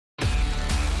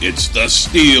It's the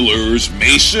Steelers'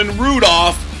 Mason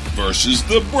Rudolph versus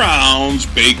the Browns'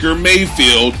 Baker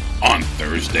Mayfield on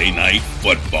Thursday Night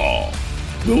Football.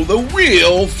 Will the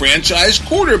real franchise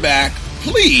quarterback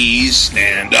please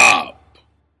stand up?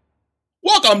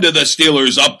 Welcome to the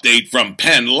Steelers Update from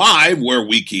Penn Live, where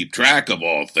we keep track of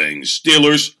all things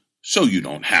Steelers so you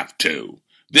don't have to.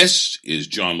 This is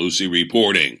John Lucy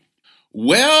reporting.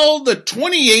 Well, the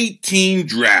 2018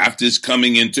 draft is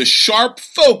coming into sharp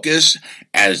focus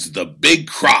as the big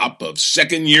crop of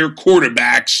second-year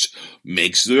quarterbacks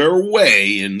makes their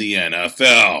way in the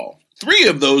NFL. 3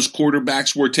 of those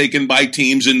quarterbacks were taken by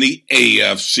teams in the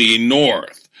AFC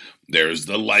North. There's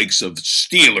the likes of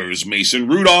Steelers' Mason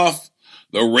Rudolph,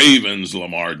 the Ravens'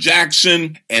 Lamar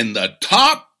Jackson, and the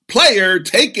top player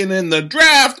taken in the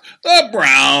draft, the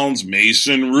Browns'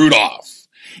 Mason Rudolph.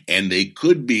 And they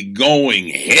could be going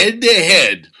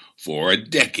head-to-head for a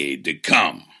decade to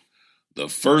come. The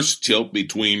first tilt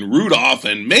between Rudolph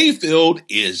and Mayfield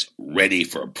is ready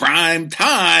for prime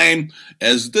time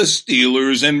as the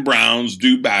Steelers and Browns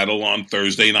do battle on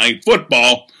Thursday Night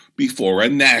Football before a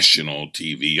national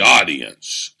TV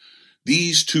audience.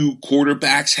 These 2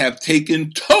 quarterbacks have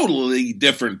taken totally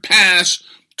different paths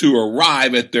to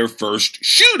arrive at their first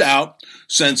shootout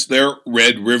since their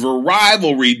Red River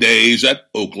rivalry days at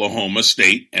Oklahoma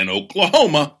State and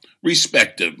Oklahoma,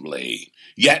 respectively.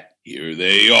 Yet, here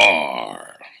they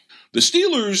are. The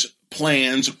Steelers'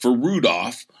 plans for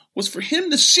Rudolph was for him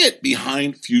to sit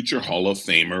behind future Hall of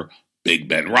Famer Big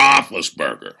Ben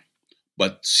Roethlisberger.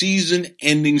 But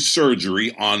season-ending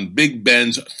surgery on Big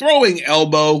Ben's throwing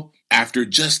elbow after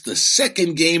just the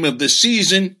second game of the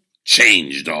season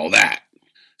changed all that.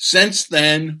 Since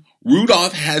then,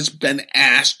 Rudolph has been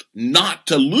asked not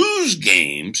to lose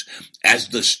games as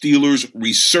the Steelers'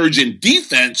 resurgent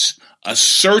defense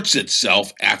asserts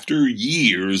itself after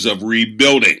years of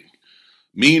rebuilding.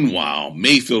 Meanwhile,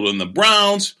 Mayfield and the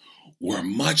Browns were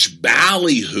much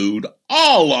ballyhooed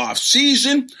all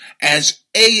off-season as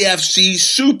AFC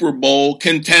Super Bowl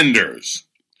contenders.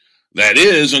 That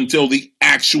is, until the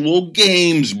actual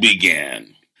games began.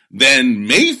 Then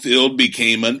Mayfield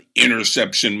became an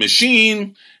interception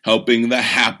machine, helping the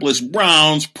hapless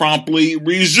Browns promptly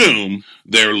resume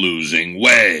their losing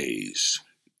ways.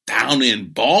 Down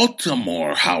in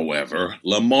Baltimore, however,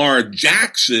 Lamar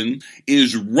Jackson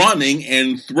is running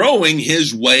and throwing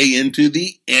his way into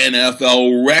the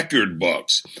NFL record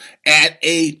books at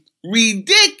a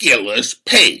ridiculous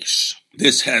pace.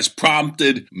 This has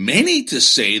prompted many to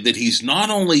say that he's not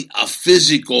only a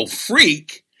physical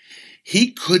freak,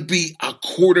 he could be a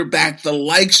quarterback the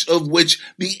likes of which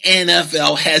the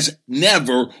NFL has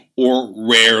never or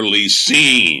rarely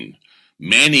seen.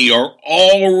 Many are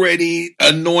already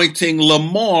anointing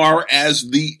Lamar as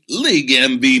the league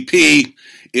MVP,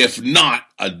 if not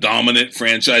a dominant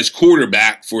franchise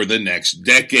quarterback for the next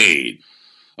decade.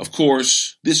 Of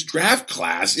course, this draft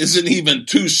class isn't even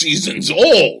 2 seasons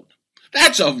old.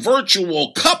 That's a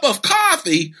virtual cup of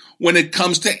coffee when it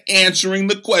comes to answering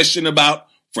the question about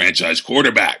franchise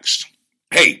quarterbacks.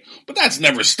 Hey, but that's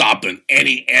never stopping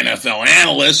any NFL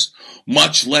analyst,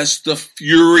 much less the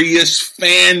furious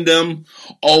fandom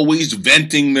always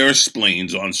venting their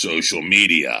spleens on social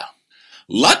media.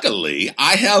 Luckily,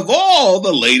 I have all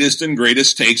the latest and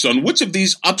greatest takes on which of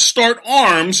these upstart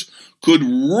arms could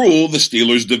rule the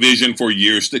Steelers division for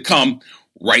years to come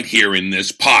right here in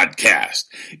this podcast.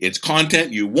 It's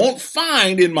content you won't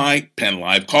find in my Penn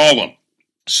Live column.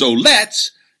 So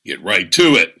let's get right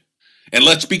to it. And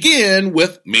let's begin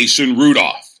with Mason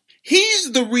Rudolph.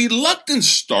 He's the reluctant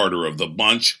starter of the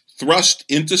bunch, thrust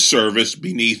into service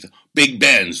beneath Big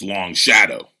Ben's long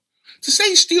shadow. To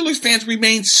say Steelers fans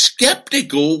remain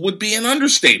skeptical would be an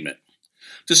understatement.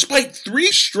 Despite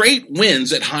 3 straight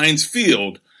wins at Heinz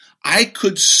Field, I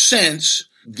could sense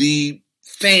the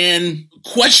fan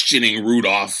questioning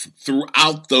Rudolph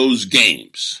throughout those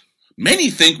games.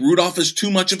 Many think Rudolph is too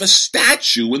much of a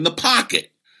statue in the pocket,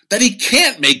 that he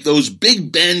can't make those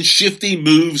Big Ben shifty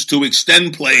moves to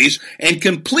extend plays and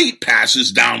complete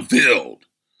passes downfield.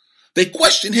 They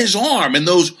question his arm and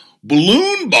those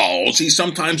balloon balls he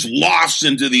sometimes lofts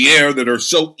into the air that are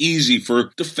so easy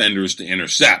for defenders to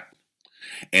intercept.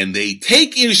 And they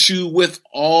take issue with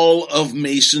all of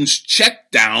Mason's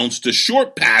checkdowns to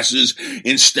short passes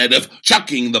instead of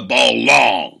chucking the ball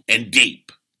long and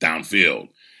deep downfield.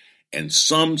 And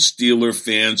some Steeler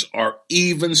fans are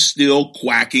even still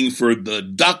quacking for the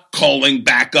duck-calling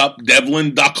backup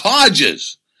Devlin Duck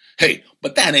Hodges. Hey,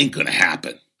 but that ain't going to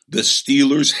happen. The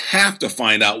Steelers have to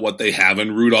find out what they have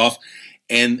in Rudolph,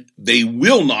 and they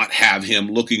will not have him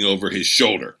looking over his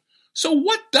shoulder. So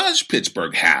what does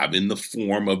Pittsburgh have in the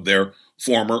form of their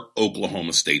former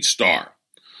Oklahoma State star?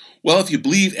 Well, if you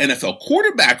believe NFL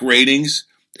quarterback ratings,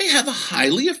 they have a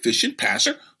highly efficient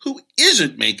passer who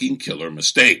isn't making killer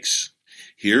mistakes.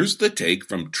 Here's the take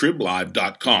from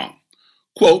TribLive.com.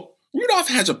 Quote, Rudolph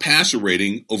has a passer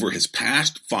rating over his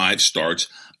past 5 starts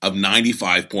of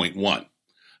 95.1.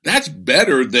 That's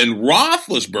better than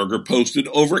Roethlisberger posted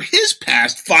over his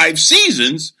past 5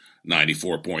 seasons,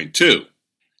 94.2.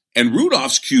 And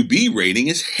Rudolph's QB rating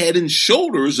is head and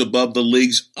shoulders above the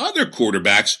league's other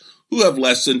quarterbacks who have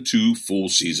less than 2 full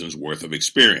seasons worth of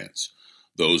experience.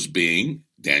 Those being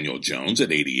Daniel Jones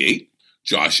at 88,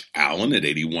 Josh Allen at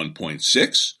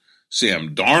 81.6,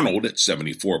 Sam Darnold at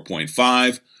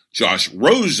 74.5, Josh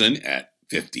Rosen at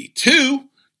 52,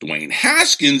 Dwayne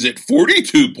Haskins at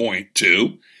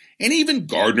 42.2, and even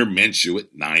Gardner Minshew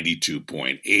at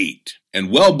 92.8.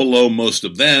 And well below most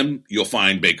of them, you'll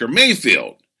find Baker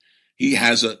Mayfield. He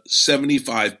has a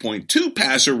 75.2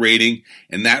 passer rating,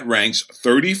 and that ranks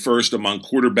 31st among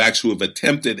quarterbacks who have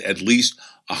attempted at least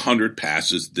 100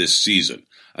 passes this season.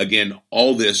 Again,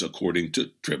 all this according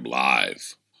to Trib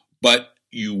Live. But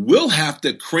you will have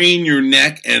to crane your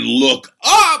neck and look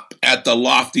up at the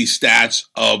lofty stats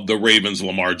of the Ravens'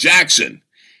 Lamar Jackson.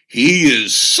 He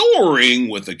is soaring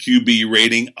with a QB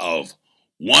rating of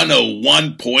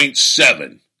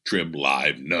 101.7, Trib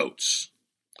Live notes.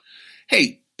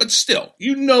 Hey, but still,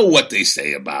 you know what they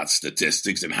say about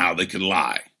statistics and how they can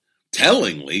lie.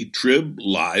 Tellingly, Trib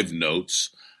Live notes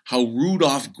how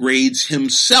Rudolph grades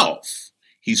himself.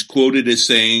 He's quoted as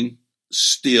saying,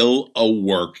 still a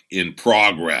work in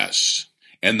progress.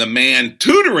 And the man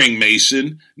tutoring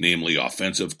Mason, namely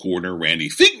offensive coordinator Randy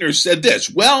Fichtner, said this,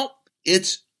 well,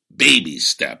 it's baby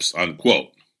steps, unquote.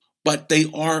 But they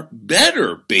are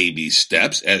better baby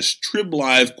steps, as Trib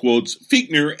Live quotes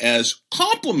Fichtner as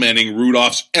complimenting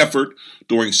Rudolph's effort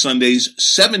during Sunday's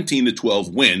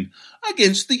 17-12 win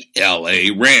against the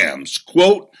LA Rams.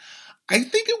 Quote, I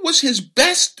think it was his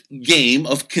best game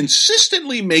of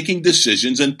consistently making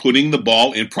decisions and putting the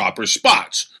ball in proper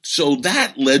spots. So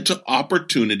that led to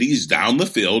opportunities down the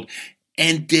field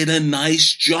and did a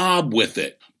nice job with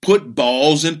it. Put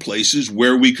balls in places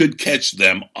where we could catch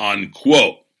them,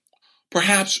 unquote.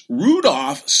 Perhaps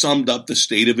Rudolph summed up the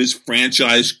state of his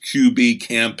franchise QB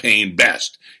campaign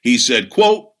best. He said,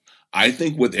 quote, I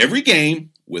think with every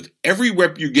game, with every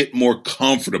rep you get more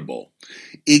comfortable.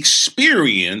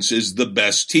 Experience is the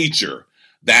best teacher.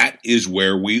 That is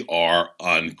where we are,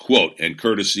 unquote. And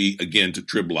courtesy, again, to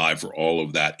Trib Live for all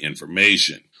of that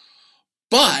information.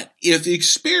 But if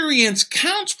experience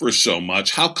counts for so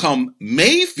much, how come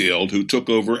Mayfield, who took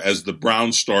over as the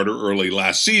Browns starter early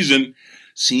last season,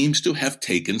 seems to have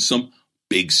taken some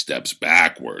big steps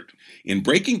backward? In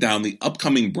breaking down the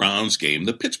upcoming Browns game,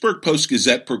 the Pittsburgh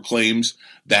Post-Gazette proclaims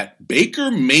that Baker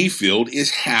Mayfield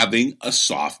is having a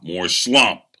sophomore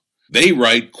slump. They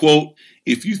write, quote,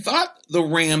 if you thought the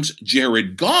Rams'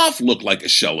 Jared Goff looked like a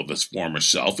shell of his former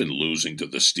self in losing to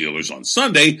the Steelers on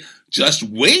Sunday, just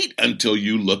wait until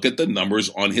you look at the numbers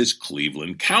on his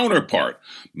Cleveland counterpart.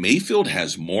 Mayfield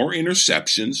has more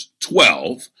interceptions,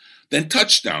 12, than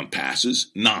touchdown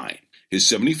passes, 9. His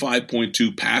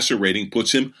 75.2 passer rating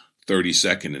puts him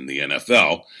 32nd in the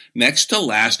NFL, next to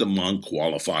last among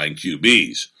qualifying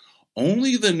QBs.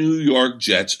 Only the New York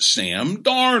Jets' Sam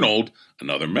Darnold,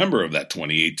 another member of that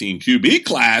 2018 QB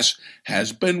class,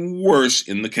 has been worse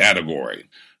in the category.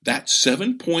 That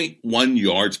 7.1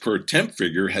 yards per attempt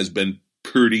figure has been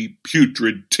pretty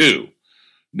putrid too.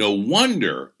 No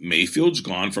wonder Mayfield's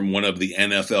gone from one of the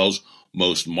NFL's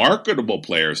most marketable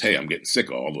players, hey, I'm getting sick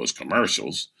of all those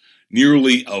commercials,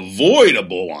 nearly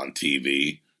avoidable on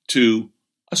TV, to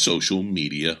a social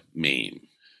media meme.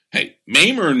 Hey,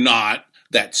 meme or not,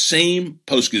 that same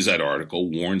Post-Gazette article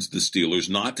warns the Steelers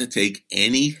not to take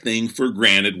anything for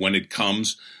granted when it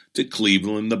comes to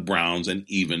Cleveland, the Browns, and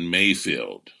even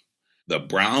Mayfield. The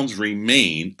Browns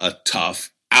remain a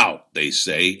tough out, they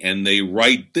say, and they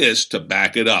write this to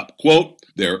back it up. Quote,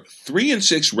 their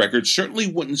 3-6 record certainly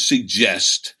wouldn't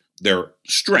suggest their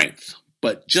strength,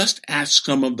 but just ask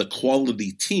some of the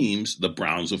quality teams the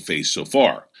Browns have faced so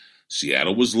far.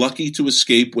 Seattle was lucky to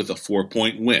escape with a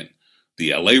 4-point win.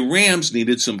 The LA Rams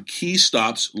needed some key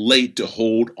stops late to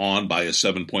hold on by a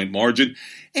 7-point margin,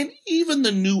 and even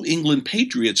the New England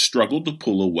Patriots struggled to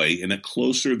pull away in a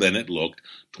closer than it looked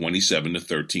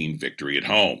 27-13 victory at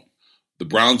home. The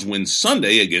Browns' win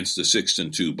Sunday against the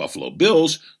 6-2 Buffalo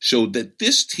Bills showed that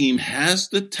this team has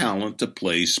the talent to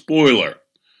play spoiler.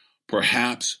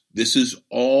 Perhaps this is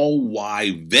all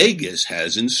why Vegas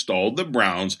has installed the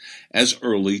Browns as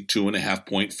early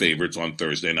 2.5-point favorites on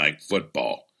Thursday Night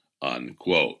Football,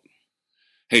 unquote.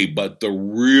 Hey, but the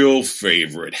real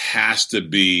favorite has to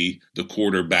be the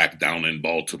quarterback down in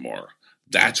Baltimore.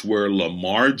 That's where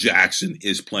Lamar Jackson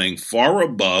is playing far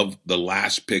above the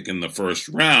last pick in the first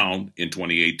round in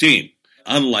 2018.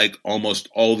 Unlike almost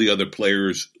all the other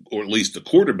players, or at least the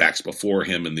quarterbacks before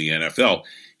him in the NFL,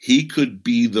 he could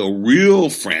be the real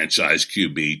franchise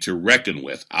QB to reckon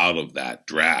with out of that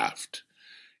draft.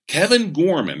 Kevin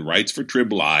Gorman writes for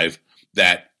Trib Live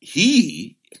that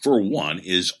he, for one,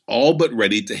 is all but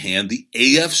ready to hand the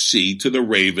AFC to the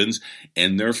Ravens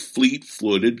and their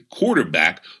fleet-footed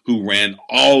quarterback who ran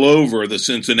all over the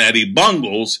Cincinnati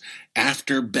Bungles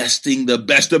after besting the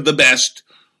best of the best,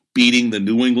 beating the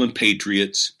New England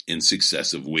Patriots in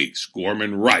successive weeks.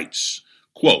 Gorman writes,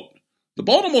 quote, "The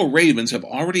Baltimore Ravens have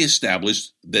already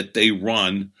established that they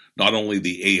run not only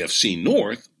the AFC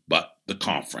North, but the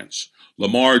conference.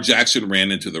 Lamar Jackson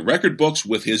ran into the record books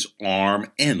with his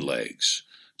arm and legs.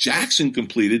 Jackson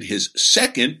completed his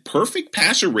second perfect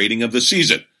passer rating of the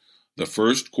season, the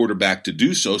first quarterback to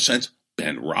do so since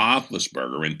Ben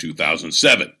Roethlisberger in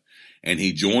 2007. And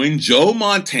he joined Joe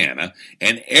Montana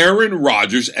and Aaron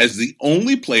Rodgers as the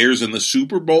only players in the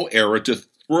Super Bowl era to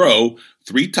throw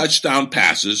 3 touchdown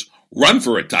passes, run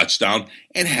for a touchdown,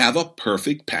 and have a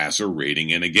perfect passer rating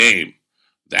in a game.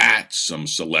 That's some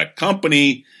select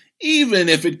company, even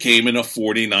if it came in a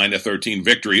 49-13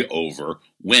 victory over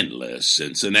winless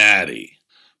Cincinnati.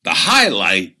 The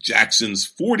highlight, Jackson's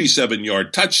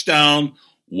 47-yard touchdown,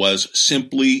 was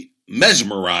simply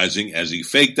mesmerizing as he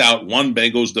faked out one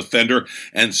Bengals defender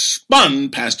and spun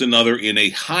past another in a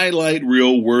highlight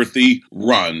reel-worthy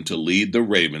run to lead the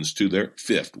Ravens to their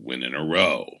 5th win in a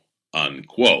row."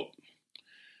 Unquote.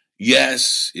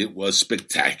 Yes, it was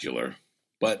spectacular.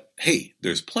 But hey,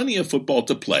 there's plenty of football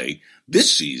to play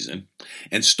this season,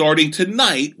 and starting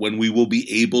tonight when we will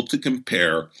be able to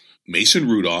compare Mason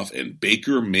Rudolph and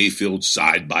Baker Mayfield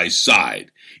side by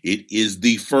side. It is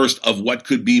the first of what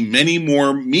could be many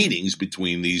more meetings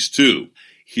between these two.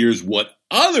 Here's what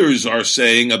others are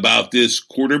saying about this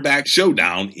quarterback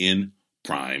showdown in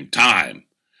prime time.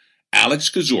 Alex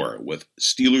Kozora with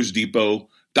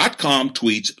SteelersDepot.com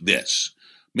tweets this: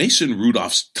 "Mason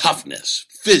Rudolph's toughness,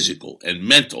 physical and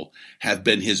mental, have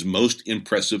been his most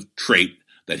impressive trait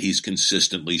that he's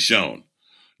consistently shown.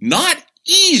 Not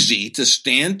easy to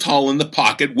stand tall in the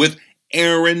pocket with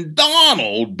Aaron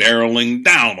Donald barreling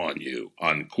down on you."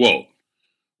 Unquote.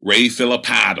 Ray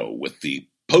Filippato with the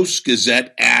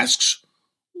Post-Gazette asks,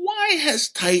 "Why has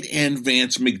tight end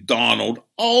Vance McDonald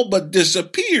all but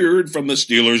disappeared from the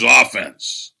Steelers'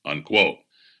 offense?" Unquote.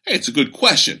 Hey, it's a good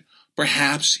question.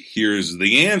 Perhaps here's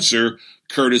the answer,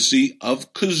 courtesy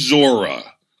of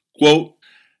Kozora. Quote,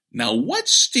 "Now what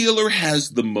Steeler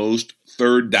has the most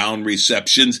third down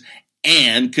receptions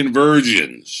and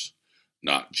conversions?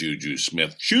 Not Juju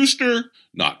Smith-Schuster,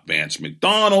 not Vance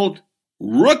McDonald.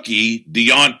 Rookie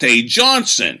Deontay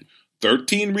Johnson,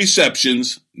 13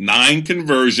 receptions, 9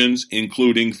 conversions,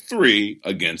 including 3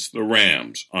 against the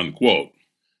Rams." Unquote.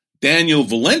 Daniel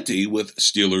Valenti with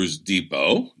Steelers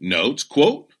Depot notes,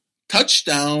 quote,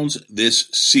 "Touchdowns this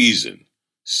season.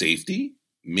 Safety,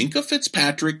 Minkah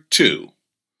Fitzpatrick, 2.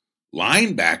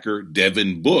 Linebacker,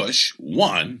 Devin Bush,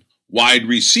 1. Wide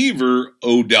receiver,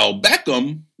 Odell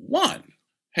Beckham, 1.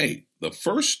 Hey, the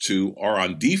first 2 are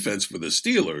on defense for the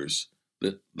Steelers.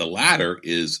 The latter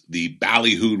is the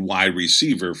ballyhooed wide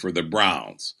receiver for the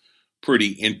Browns. Pretty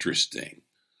interesting.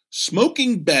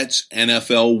 Smoking Bets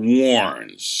NFL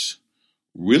warns,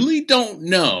 really don't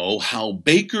know how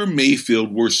Baker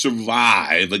Mayfield will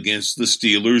survive against the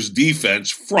Steelers' defense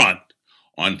front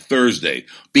on Thursday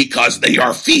because they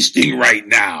are feasting right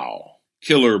now.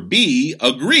 Killer B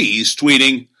agrees,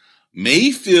 tweeting,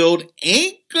 "Mayfield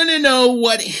ain't gonna know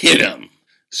what hit him.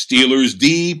 Steelers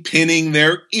D pinning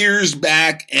their ears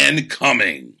back and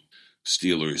coming."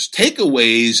 Steelers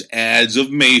takeaways adds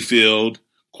of Mayfield,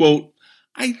 quote,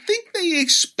 "I think they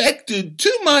expected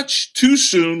too much too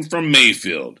soon from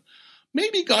Mayfield.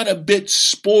 Maybe got a bit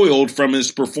spoiled from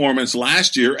his performance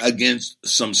last year against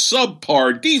some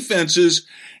subpar defenses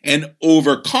and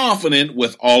overconfident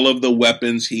with all of the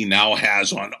weapons he now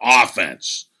has on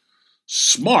offense.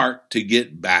 Smart to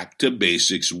get back to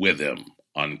basics with him."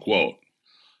 Unquote.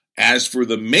 As for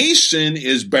the Mason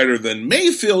is better than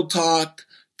Mayfield talk,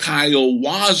 Kyle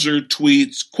Wazzer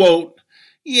tweets, quote,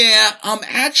 "Yeah, I'm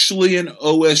actually an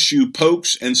OSU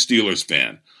Pokes and Steelers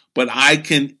fan, but I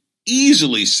can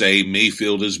easily say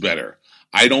Mayfield is better.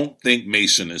 I don't think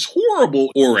Mason is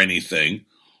horrible or anything,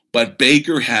 but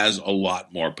Baker has a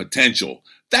lot more potential.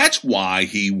 That's why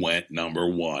he went number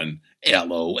 1,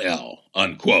 LOL."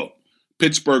 Unquote.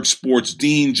 Pittsburgh sports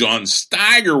dean John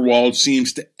Steigerwald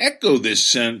seems to echo this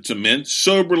sentiment,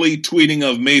 soberly tweeting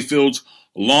of Mayfield's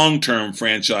long-term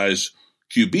franchise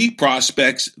QB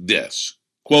prospects this,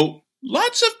 quote,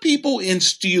 "Lots of people in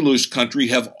Steelers country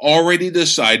have already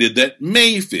decided that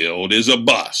Mayfield is a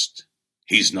bust.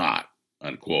 He's not,"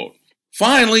 unquote.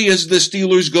 Finally, as the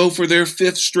Steelers go for their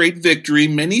 5th straight victory,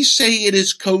 many say it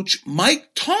is coach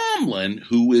Mike Tomlin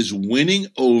who is winning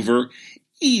over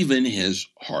even his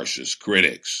harshest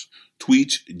critics.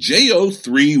 Tweets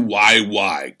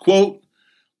JO3YY, quote,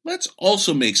 "Let's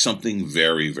also make something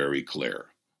very, very clear.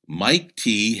 Mike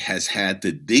T has had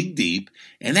to dig deep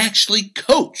and actually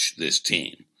coach this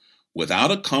team. Without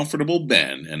a comfortable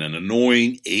Ben and an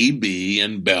annoying AB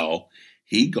and Bell,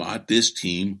 he got this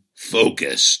team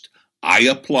focused. I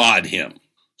applaud him."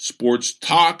 Sports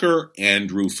talker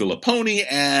Andrew Filipponi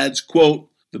adds, quote,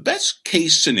 "The best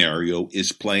case scenario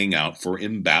is playing out for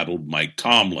embattled Mike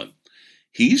Tomlin.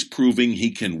 He's proving he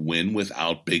can win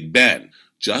without Big Ben,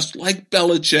 just like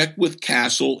Belichick with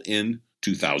Castle in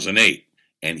 2008.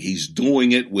 And he's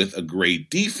doing it with a great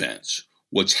defense,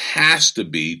 which has to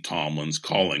be Tomlin's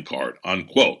calling card,"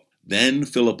 unquote. Then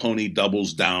Filipponi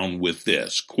doubles down with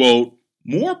this, quote,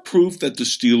 "More proof that the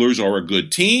Steelers are a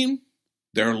good team?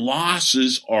 Their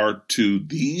losses are to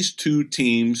these two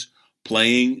teams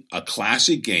playing a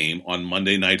classic game on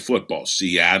Monday Night Football,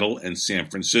 Seattle and San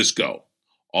Francisco.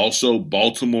 Also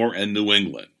Baltimore and New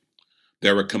England.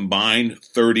 They're a combined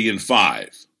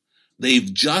 30-5.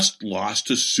 They've just lost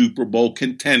to Super Bowl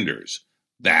contenders.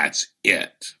 That's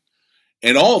it.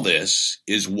 And all this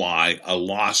is why a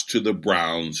loss to the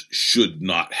Browns should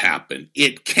not happen.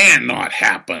 It cannot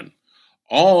happen.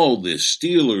 All this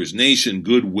Steelers Nation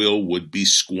goodwill would be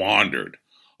squandered,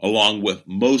 along with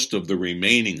most of the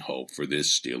remaining hope for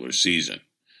this Steelers season.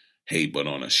 Hey, but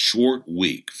on a short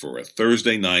week for a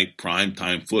Thursday night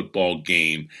primetime football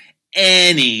game,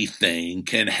 anything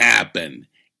can happen.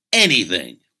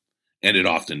 Anything. And it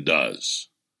often does.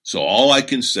 So all I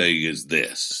can say is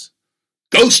this: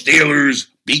 go Steelers,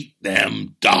 beat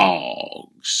them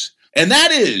dogs. And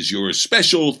that is your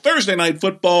special Thursday night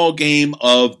football game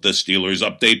of the Steelers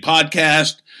Update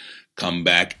podcast. Come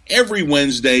back every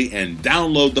Wednesday and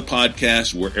download the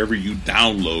podcast wherever you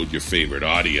download your favorite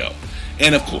audio.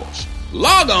 And of course,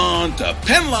 log on to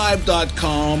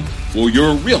PennLive.com for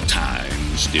your real-time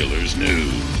Steelers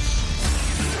news.